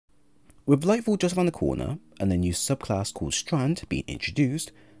With Lightfall just around the corner and a new subclass called Strand being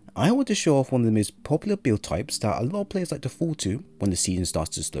introduced, I want to show off one of the most popular build types that a lot of players like to fall to when the season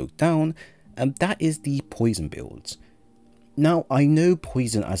starts to slow down, and that is the poison builds. Now, I know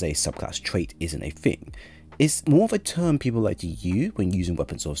poison as a subclass trait isn't a thing. It's more of a term people like to use when using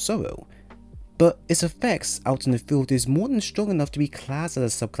weapons of sorrow, but its effects out in the field is more than strong enough to be classed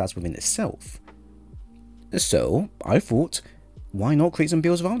as a subclass within itself. So I thought, why not create some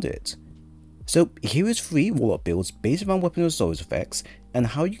builds around it? So here is 3 Warlock builds based around Weapon of Sorrow's effects and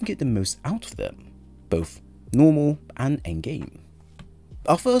how you can get the most out of them, both normal and endgame.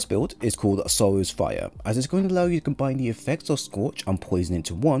 Our first build is called Sorrow's Fire, as it's going to allow you to combine the effects of Scorch and Poison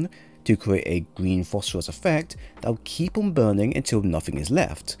into one to create a green phosphorus effect that will keep on burning until nothing is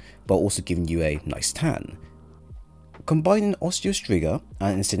left, but also giving you a nice tan. Combining Ostea Striga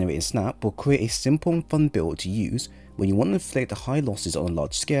and Incinerating Snap will create a simple and fun build to use when you want to inflict high losses on a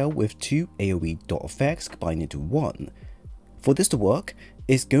large scale with 2 AoE dot effects combined into one. For this to work,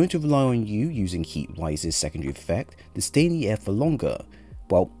 it's going to rely on you using Heat Rise's secondary effect to stay in the air for longer,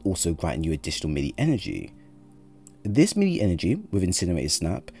 while also granting you additional melee energy. This melee energy with Incinerated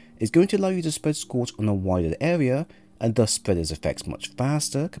Snap is going to allow you to spread Scorch on a wider area and thus spread its effects much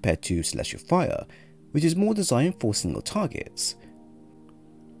faster compared to Celestial Fire, which is more designed for single targets.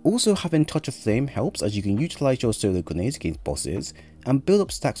 Also, having Touch of Flame helps, as you can utilize your solo grenades against bosses and build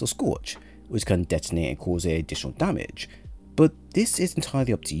up stacks of Scorch, which can detonate and cause additional damage, but this is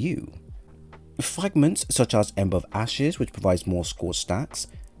entirely up to you. Fragments such as Ember of Ashes, which provides more Scorch stacks,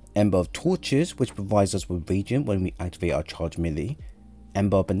 Ember of Torches, which provides us with Radiant when we activate our charge melee,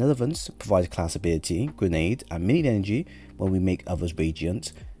 Ember of Benevolence provides class ability, grenade and melee energy when we make others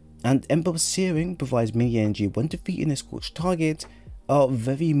radiant, and Ember of Searing provides melee energy when defeating a Scorched target, are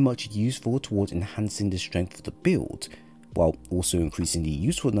very much useful towards enhancing the strength of the build, while also increasing the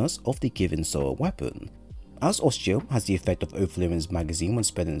usefulness of the given sorrow weapon. As Ostea has the effect of overflowing its magazine when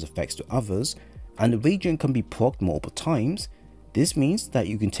spreading its effects to others, and Radiant can be procced multiple times, this means that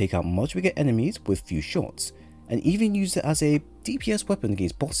you can take out much bigger enemies with few shots, and even use it as a DPS weapon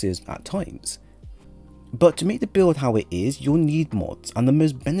against bosses at times. But to make the build how it is, you'll need mods, and the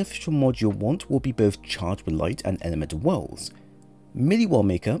most beneficial mod you'll want will be both Charged with Light and Elemental Wells. Melee Well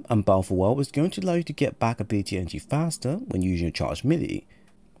Maker and Baleful Well is going to allow you to get back ability energy faster when using your charged melee,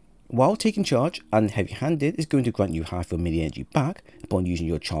 while taking charge and Heavy Handed is going to grant you half your melee energy back upon using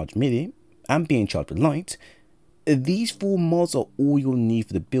your charged melee, and being Charged with Light. These 4 mods are all you'll need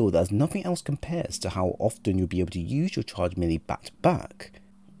for the build, as nothing else compares to how often you'll be able to use your charged melee back to back.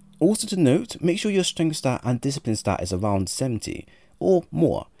 Also to note, make sure your strength stat and discipline stat is around 70 or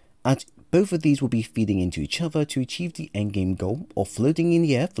more, and both of these will be feeding into each other to achieve the endgame goal of floating in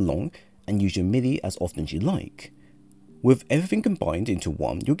the air for long and use your melee as often as you like. With everything combined into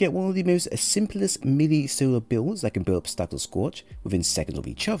one, you'll get one of the most simplest melee solo builds that can build up stacks of Scorch within seconds of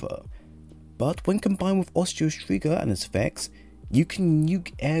each other. But when combined with Ostea Striga and its effects, you can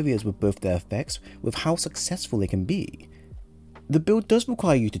nuke areas with both their effects with how successful they can be. The build does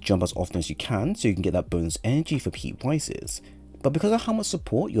require you to jump as often as you can so you can get that bonus energy from Heat Rises, but because of how much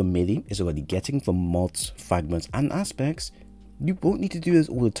support your melee is already getting from mods, fragments and aspects, you won't need to do this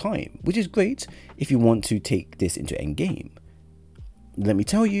all the time, which is great if you want to take this into endgame. Let me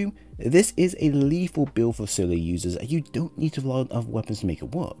tell you, this is a lethal build for solo users and you don't need to rely on other weapons to make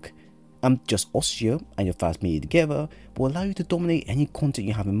it work. And just Ostea and your fast melee together will allow you to dominate any content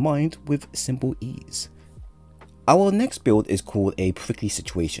you have in mind with simple ease. Our next build is called a Prickly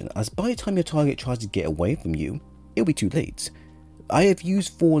Situation, as by the time your target tries to get away from you, it'll be too late. I have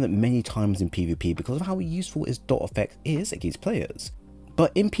used Thorn many times in PvP because of how useful its dot effect is against players.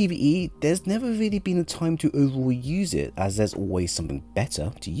 But in PvE, there's never really been a time to overall use it, as there's always something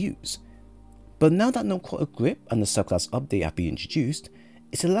better to use. But now that Necrotic Grip and the subclass update have been introduced,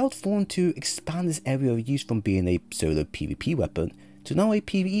 it's allowed Thorn to expand this area of use from being a solo PvP weapon to now a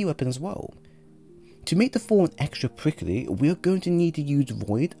PvE weapon as well. To make the Thorn extra prickly, we are going to need to use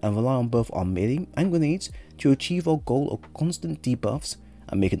Void and rely on both our melee and grenades to achieve our goal of constant debuffs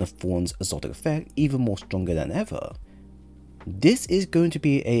and making the Thorn's exotic effect even more stronger than ever. This is going to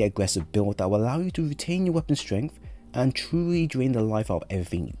be an aggressive build that will allow you to retain your weapon strength and truly drain the life out of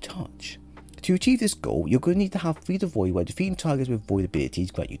everything you touch. To achieve this goal, you're going to need to have Feed the Void, where defeating targets with Void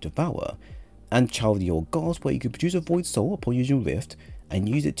abilities grant you Devour, and Child of Your Gods, where you can produce a Void Soul upon using Rift and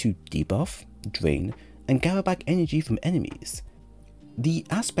use it to debuff, drain, and gather back energy from enemies. The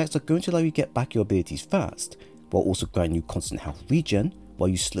aspects are going to allow you to get back your abilities fast, while also granting you constant health regen, while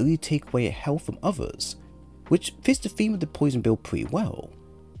you slowly take away health from others, which fits the theme of the poison build pretty well.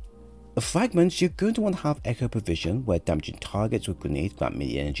 Fragments, you're going to want to have Echo Provision, where damaging targets with grenades grant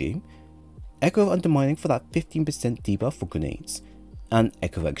melee energy, Echo of Undermining for that 15% debuff for grenades, and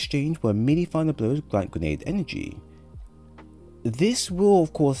Echo of Exchange where melee final blows grant grenade energy. This will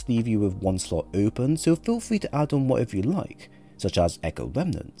of course leave you with one slot open, so feel free to add on whatever you like, such as Echo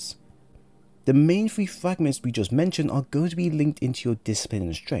Remnants. The main 3 fragments we just mentioned are going to be linked into your discipline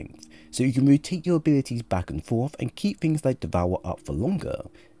and strength, so you can rotate your abilities back and forth and keep things like Devour up for longer.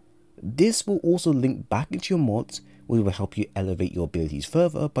 This will also link back into your mods, which will help you elevate your abilities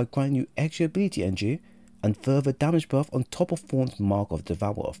further by granting you extra ability energy and further damage buff on top of Thorn's Mark of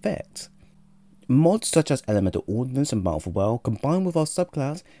Devour effect. Mods such as Elemental Ordnance and Bountiful Well combined with our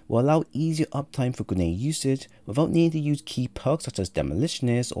subclass will allow easier uptime for grenade usage without needing to use key perks such as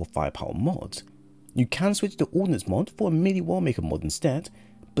Demolitionist or Firepower mods. You can switch to Ordnance mod for a melee Wallmaker mod instead,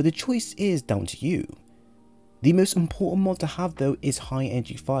 but the choice is down to you. The most important mod to have though is High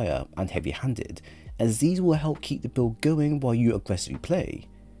Energy Fire and Heavy Handed, as these will help keep the build going while you aggressively play.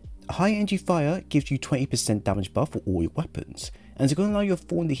 High Energy Fire gives you 20% damage buff for all your weapons, and it's going to allow your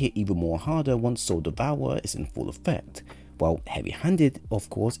Thorn to hit even more harder once Soul Devour is in full effect, while Heavy Handed of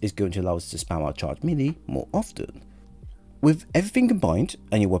course is going to allow us to spam our charge melee more often. With everything combined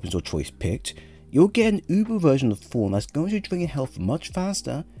and your weapons of choice picked, you'll get an uber version of Thorn that's going to drain health much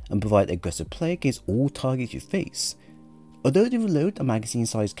faster and provide aggressive play against all targets you face. Although the reload and magazine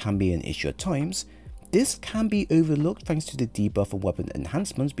size can be an issue at times, this can be overlooked thanks to the debuff and weapon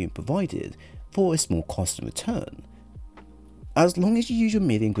enhancements being provided for a small cost in return. As long as you use your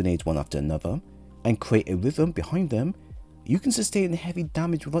melee grenades one after another and create a rhythm behind them, you can sustain heavy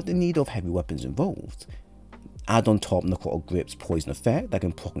damage without the need of heavy weapons involved. Add on top Necrotic Grip's poison effect that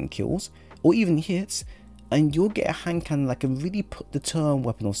can proc and kills, or even hits, and you'll get a hand cannon that can really put the term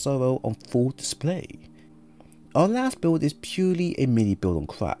Weapon of Sorrow on full display. Our last build is purely a melee build on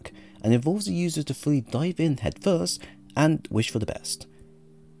crack, and involves the user to fully dive in head first and wish for the best.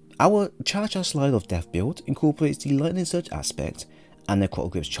 Our Cha-Cha Slide of Death build incorporates the Lightning Surge aspect and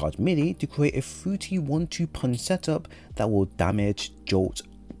Necrotic Grip's charge melee to create a fruity 1-2 punch setup that will damage, jolt,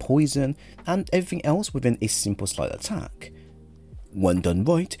 poison, and everything else within a simple slide attack. When done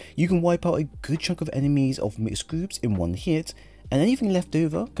right, you can wipe out a good chunk of enemies of mixed groups in one hit, and anything left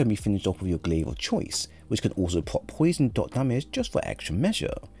over can be finished off with your glaive of choice, which can also proc poison dot damage just for extra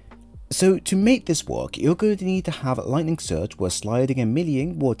measure. So to make this work, you're going to need to have Lightning Surge where sliding and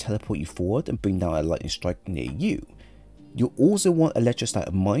meleeing will teleport you forward and bring down a lightning strike near you. You'll also want Electrostatic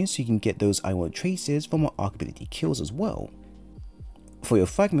of Mind so you can get those Iron Traces from our arc ability kills as well. For your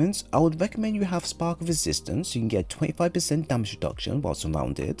fragments, I would recommend you have Spark of Resistance so you can get a 25% damage reduction while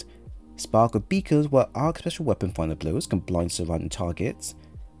surrounded, Spark of Beakers where arc special weapon final blows can blind surrounding targets,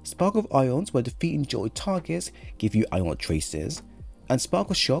 Spark of Ions where defeating jolted targets give you Ion Traces, and Spark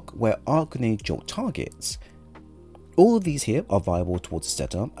of Shock where arc grenade jolt targets. All of these here are viable towards the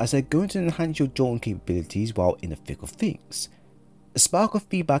setup as they're going to enhance your jolting capabilities while in the thick of things. Spark of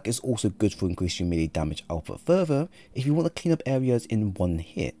Feedback is also good for increasing melee damage output further if you want to clean up areas in one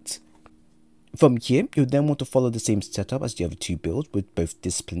hit. From here, you'll then want to follow the same setup as the other 2 builds with both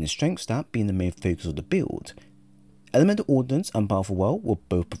Discipline and Strength stat being the main focus of the build. Elemental Ordnance and Bountiful Well will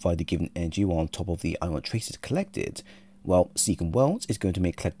both provide the given energy while on top of the Iron Traces collected, while Seeking Welds is going to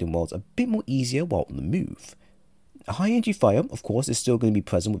make collecting welds a bit more easier while on the move. High Energy Fire of course is still going to be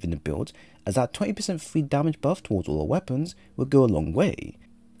present within the build, as that 20% free damage buff towards all our weapons will go a long way.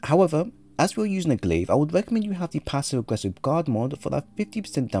 However, as we're using a glaive, I would recommend you have the passive aggressive guard mod for that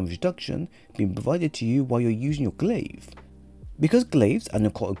 50% damage reduction being provided to you while you're using your glaive. Because glaives and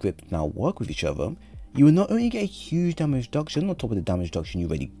Necrotic Grip now work with each other, you will not only get a huge damage reduction on top of the damage reduction you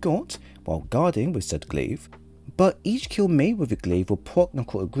already got while guarding with said glaive, but each kill made with a glaive will proc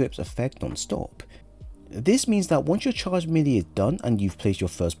Necrotic Grip's effect non-stop. This means that once your charge melee is done and you've placed your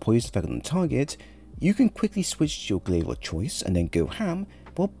first poison effect on the target, you can quickly switch to your glaive of choice and then go ham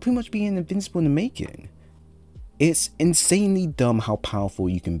while pretty much being invincible in the making. It's insanely dumb how powerful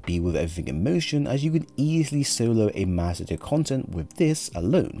you can be with everything in motion, as you can easily solo a massive tier content with this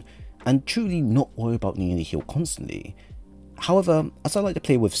alone and truly not worry about needing to heal constantly. However, as I like to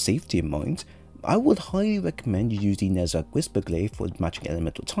play with safety in mind, I would highly recommend you use the Nezarec Whisper Glaive for its matching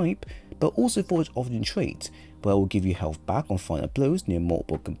elemental type, but also for its offering trait, where it will give you health back on final blows near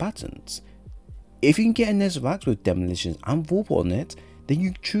multiple combatants. If you can get a Nezarec with Demolitions and Vorpal on it, then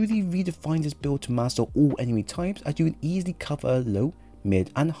you truly redefine this build to master all enemy types, as you can easily cover low,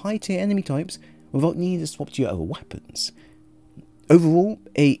 mid and high tier enemy types without needing to swap to your other weapons. Overall,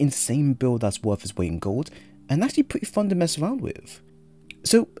 a insane build that's worth its weight in gold and actually pretty fun to mess around with.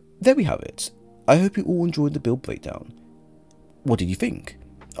 So there we have it. I hope you all enjoyed the build breakdown. What did you think?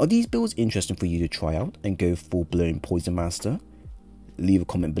 Are these builds interesting for you to try out and go full blown Poison Master? Leave a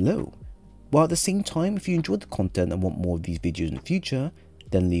comment below. While at the same time, if you enjoyed the content and want more of these videos in the future,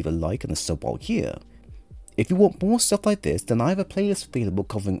 then leave a like and a sub while here. If you want more stuff like this, then I have a playlist available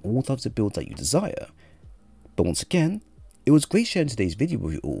covering all types of builds that you desire. But once again, it was great sharing today's video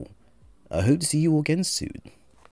with you all. I hope to see you all again soon.